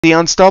the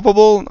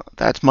unstoppable,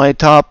 that's my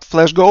top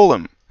flesh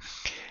golem.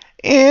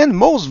 And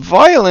most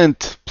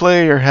violent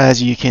player,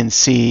 as you can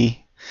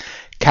see,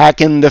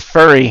 Kakin the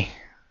Furry,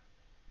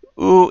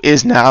 who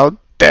is now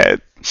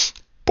dead.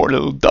 Poor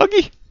little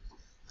doggy.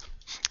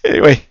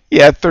 Anyway, he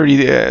had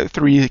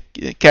 33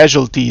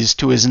 casualties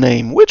to his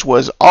name, which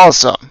was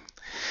awesome.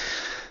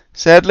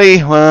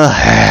 Sadly, well,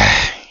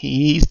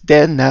 he's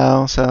dead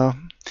now, so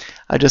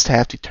I just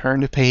have to turn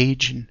the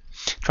page and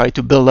try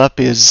to build up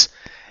his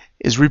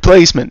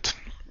replacement.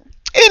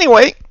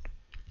 Anyway,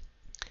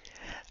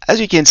 as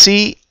you can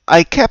see,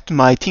 I kept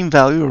my team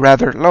value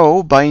rather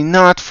low by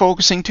not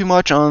focusing too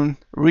much on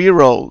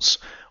rerolls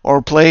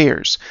or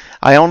players.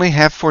 I only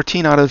have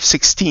 14 out of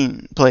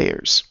 16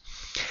 players.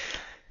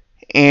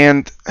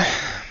 And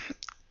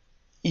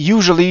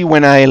usually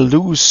when I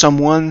lose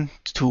someone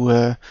to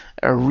a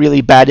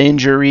really bad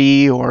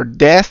injury or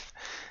death,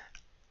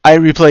 I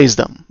replace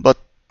them. But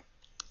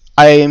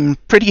I'm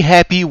pretty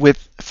happy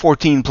with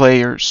 14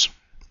 players.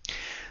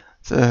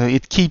 So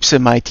it keeps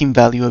my team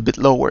value a bit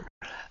lower.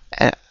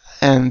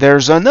 And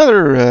there's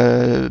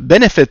another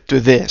benefit to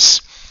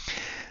this.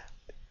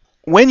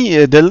 When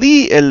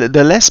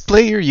the less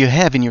player you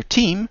have in your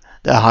team,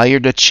 the higher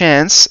the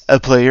chance a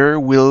player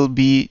will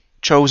be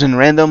chosen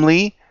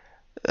randomly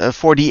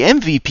for the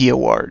MVP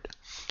award.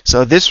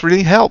 So this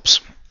really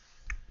helps.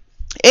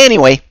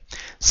 Anyway,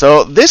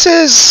 so this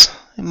is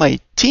my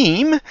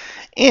team,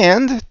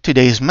 and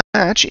today's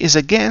match is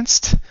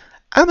against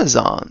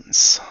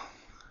Amazons.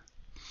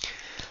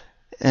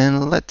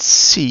 And let's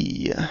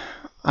see,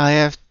 I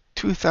have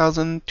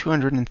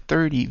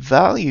 2,230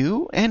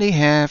 value, and they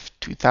have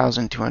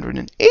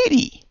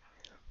 2,280.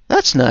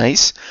 That's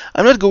nice.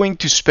 I'm not going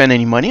to spend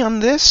any money on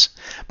this,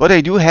 but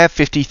I do have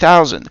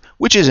 50,000,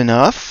 which is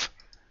enough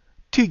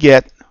to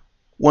get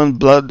one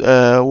blood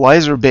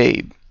wiser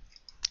babe,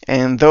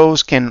 and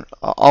those can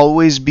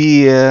always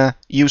be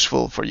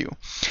useful for you.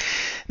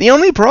 The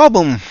only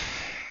problem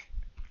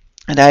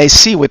that I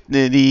see with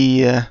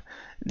the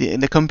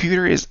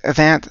computer is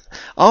that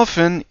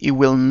often he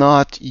will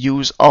not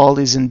use all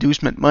his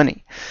inducement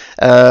money.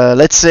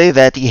 Let's say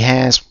that he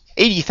has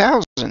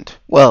 80,000.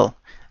 Well,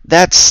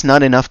 that's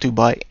not enough to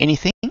buy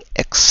anything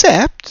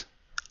except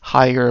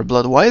hire a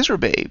Bloodwiser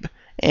babe,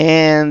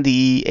 and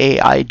the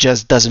AI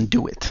just doesn't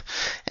do it,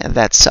 and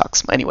that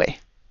sucks. Anyway,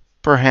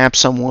 perhaps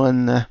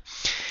someone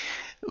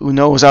who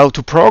knows how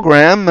to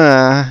program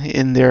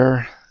in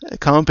their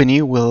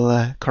company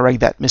will correct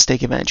that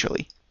mistake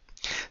eventually.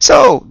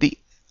 So the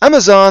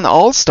Amazon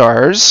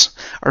All-Stars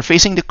are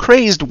facing the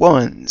Crazed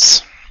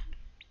Ones,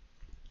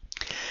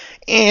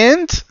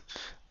 and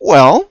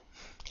well,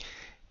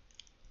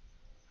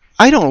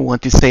 I don't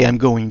want to say I'm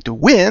going to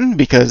win,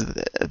 because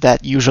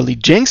that usually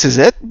jinxes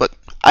it, but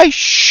I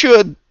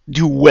should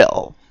do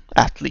well,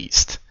 at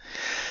least.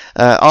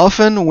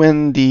 Often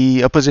when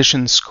the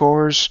opposition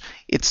scores,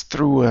 it's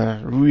through a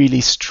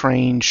really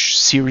strange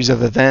series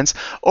of events,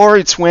 or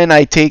it's when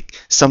I take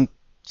some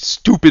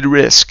stupid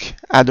risk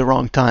at the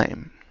wrong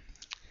time.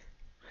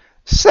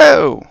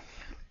 So,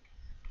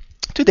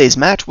 today's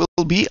match will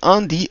be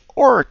on the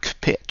Orc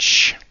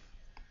pitch.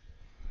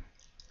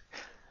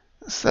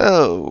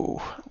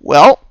 So,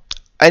 well,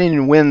 I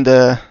didn't win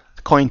the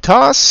coin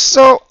toss,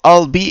 so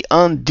I'll be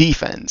on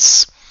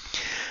defense.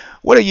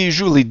 What I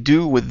usually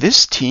do with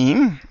this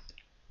team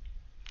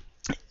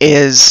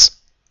is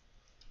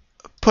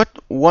put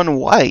one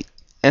white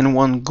and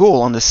one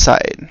ghoul on the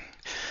side,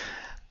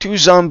 two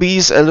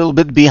zombies a little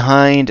bit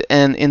behind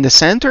and in the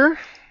center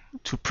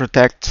to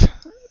protect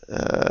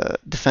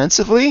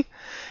defensively,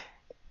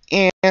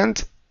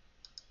 and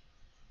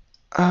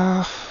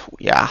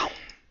yeah,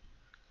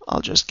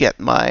 I'll just get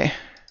my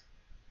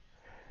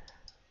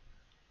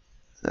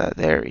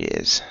there he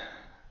is.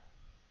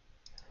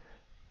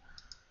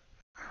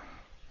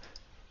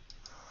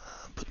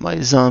 Put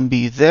my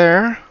zombie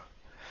there.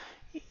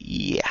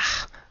 Yeah,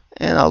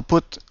 and I'll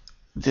put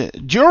the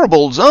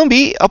durable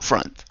zombie up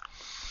front.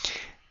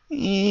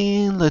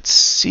 And let's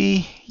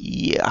see,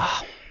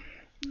 yeah,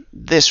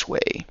 this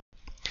way.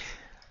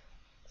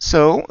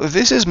 So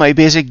this is my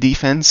basic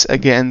defense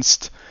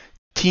against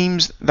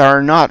teams that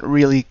are not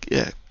really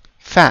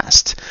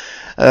fast.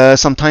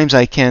 Sometimes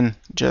I can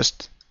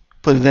just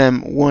put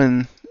them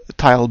one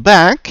tile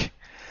back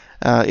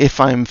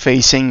if I'm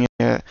facing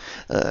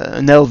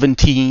an elven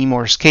team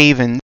or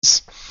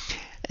scavens,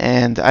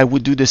 and I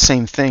would do the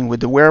same thing with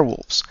the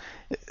werewolves.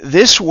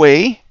 This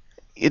way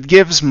it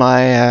gives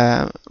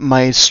my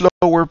my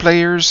slower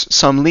players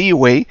some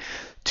leeway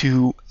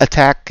to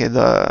attack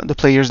the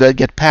players that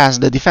get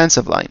past the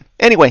defensive line.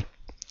 Anyway,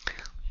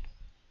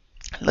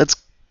 let's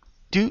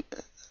do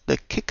the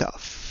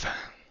kickoff.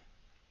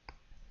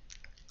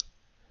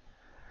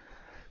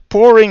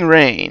 Pouring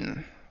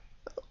rain.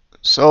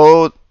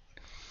 So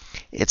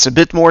it's a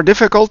bit more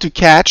difficult to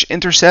catch,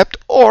 intercept,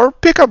 or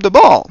pick up the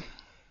ball.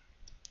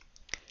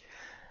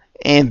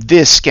 And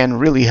this can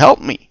really help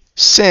me,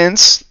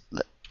 since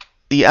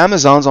the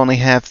Amazons only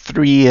have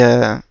 3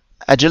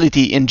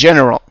 agility in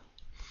general.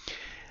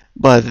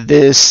 But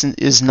this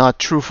is not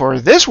true for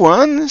this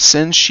one,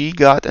 since she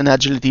got an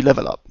agility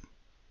level up.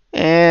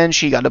 And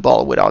she got the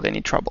ball without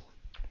any trouble.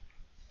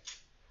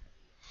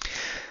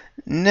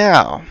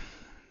 Now,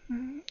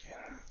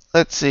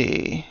 let's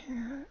see.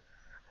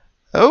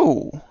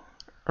 Oh,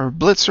 her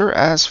blitzer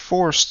has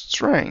 4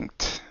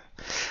 strength.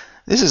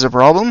 This is a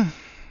problem.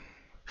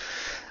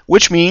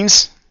 Which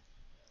means,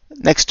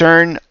 next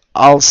turn,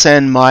 I'll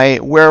send my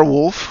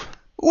werewolf,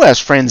 who has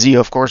frenzy,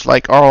 of course,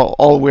 like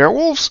all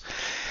werewolves,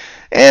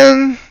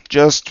 and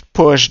just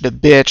push the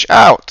bitch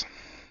out.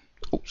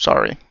 Oh,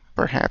 sorry.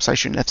 Perhaps I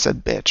shouldn't have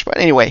said bitch, but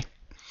anyway.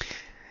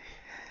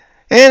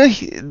 And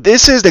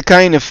this is the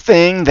kind of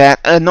thing that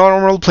a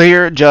normal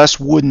player just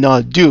would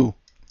not do.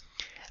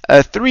 A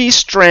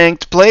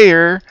 3-strength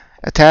player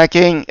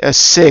attacking a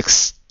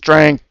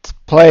 6-strength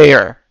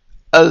player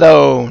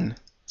alone.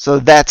 So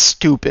that's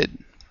stupid.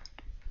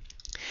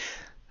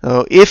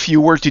 So if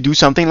you were to do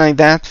something like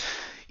that,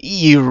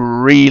 you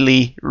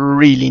really,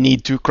 really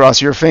need to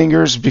cross your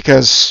fingers,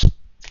 because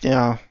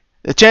the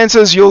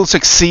chances you'll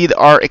succeed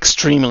are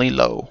extremely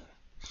low.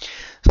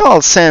 So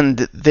I'll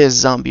send this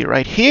zombie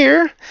right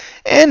here,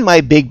 and my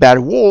big bad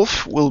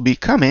wolf will be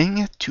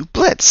coming to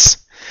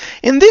blitz.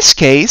 In this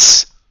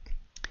case,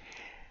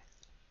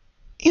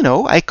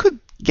 I could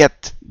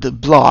get the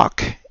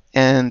block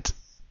and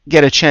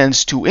get a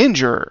chance to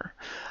injure.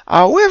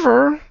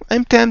 However,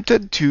 I'm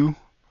tempted to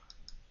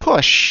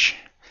push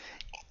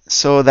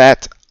so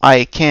that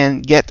I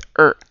can get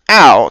her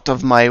out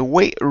of my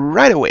way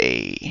right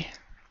away.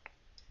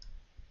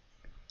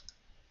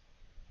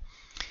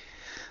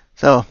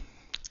 So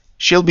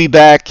she'll be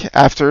back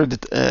after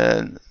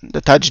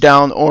the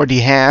touchdown or the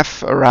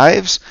half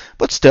arrives,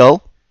 but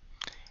still,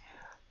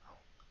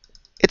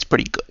 it's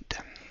pretty good.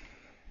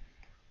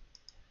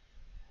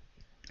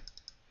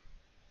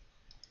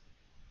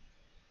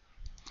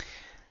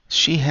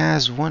 She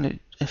has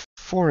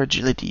 4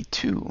 agility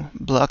too,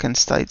 block and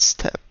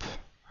sidestep.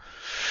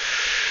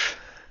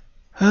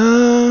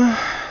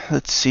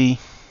 Let's see.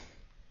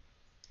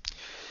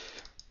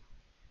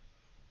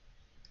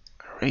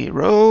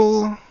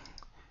 Reroll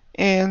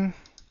and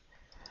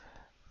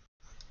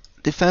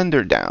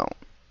defender down.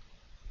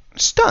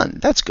 Stun,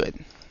 that's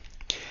good.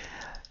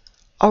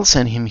 I'll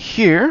send him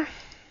here,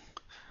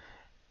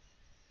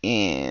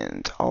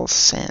 and I'll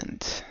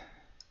send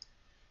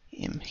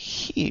him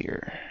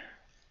here.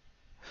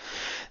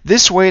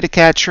 This way the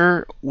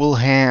catcher will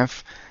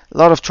have a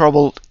lot of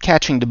trouble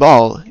catching the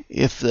ball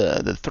if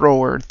the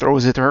thrower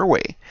throws it her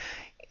way.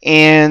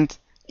 And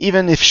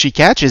even if she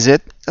catches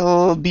it,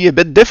 it'll be a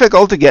bit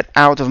difficult to get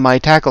out of my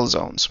tackle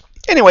zones.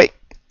 Anyway,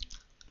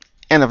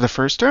 end of the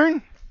first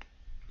turn.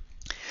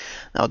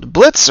 Now the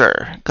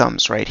blitzer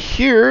comes right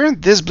here.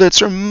 This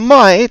blitzer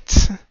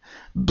might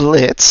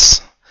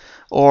blitz,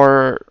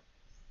 or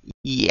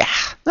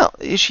no,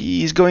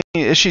 she's going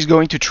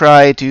to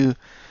try to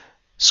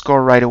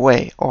score right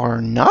away,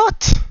 or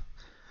not.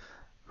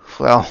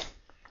 Well,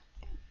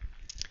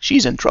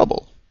 she's in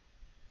trouble,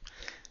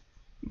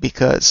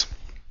 because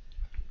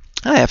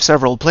I have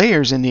several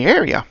players in the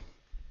area.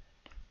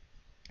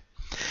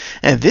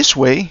 And this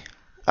way,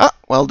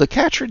 well, the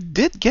catcher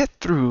did get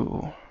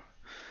through.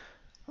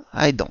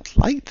 I don't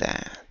like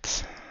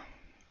that.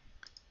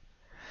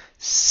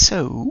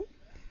 So,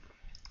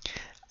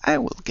 I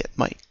will get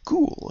my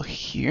ghoul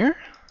here,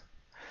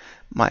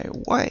 my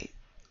white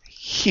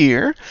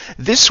here.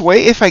 This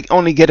way, if I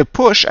only get a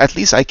push, at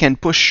least I can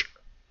push.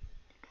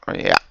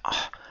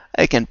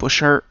 I can push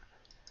her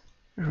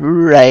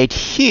right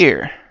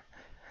here,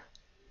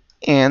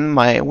 and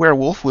my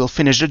werewolf will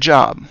finish the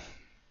job.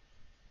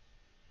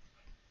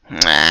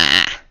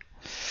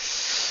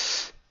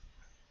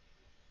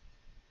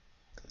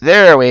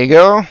 There we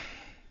go.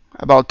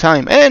 About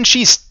time. And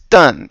she's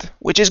stunned,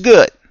 which is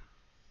good.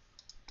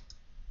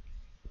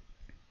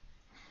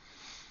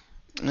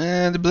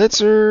 And the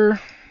blitzer.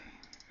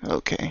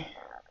 Okay.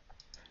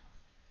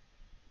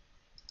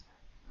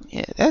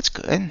 Yeah, that's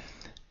good.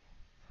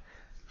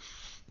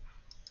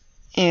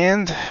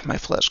 And my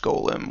flesh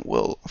golem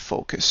will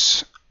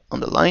focus on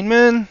the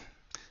lineman.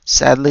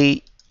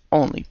 Sadly,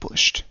 only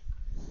pushed.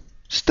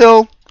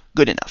 Still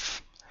good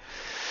enough.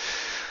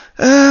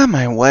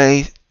 My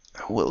white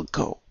will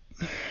go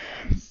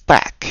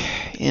back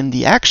in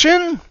the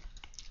action.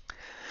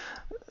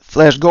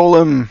 Flesh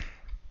golem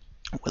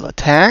will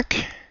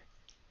attack.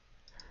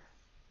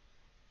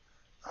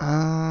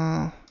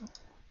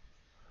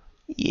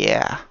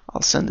 Yeah,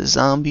 I'll send the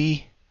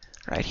zombie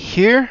right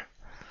here.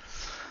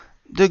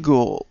 The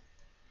ghoul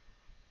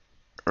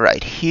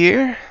right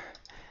here.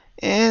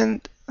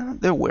 And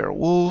the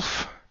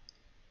werewolf.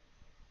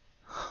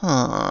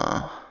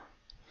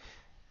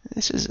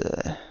 This is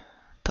a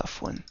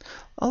tough one.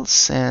 I'll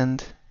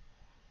send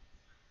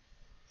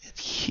it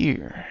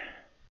here.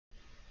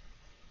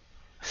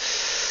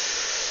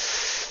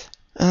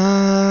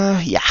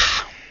 Yeah.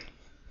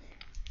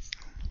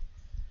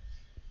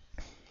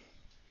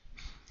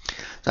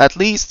 At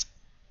least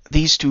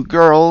these two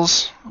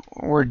girls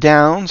were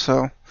down,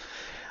 so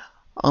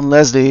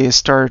unless they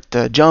start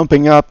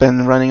jumping up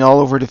and running all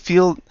over the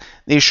field,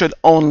 they should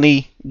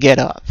only get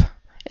up.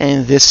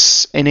 And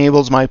this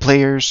enables my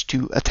players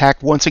to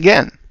attack once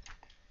again.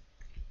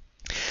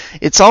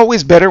 It's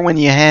always better when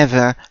you have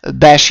a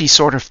bashy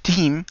sort of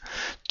team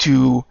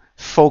to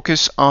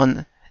focus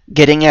on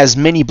getting as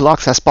many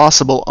blocks as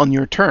possible on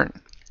your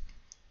turn.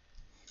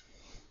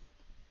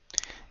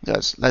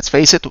 Because let's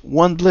face it,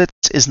 one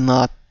blitz is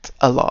not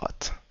a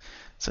lot.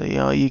 So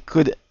you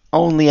could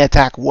only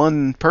attack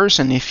one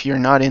person if you're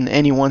not in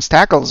anyone's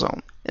tackle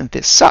zone, and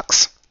this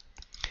sucks.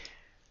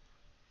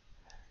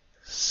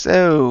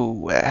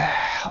 So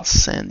I'll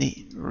send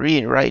it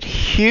right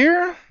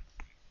here.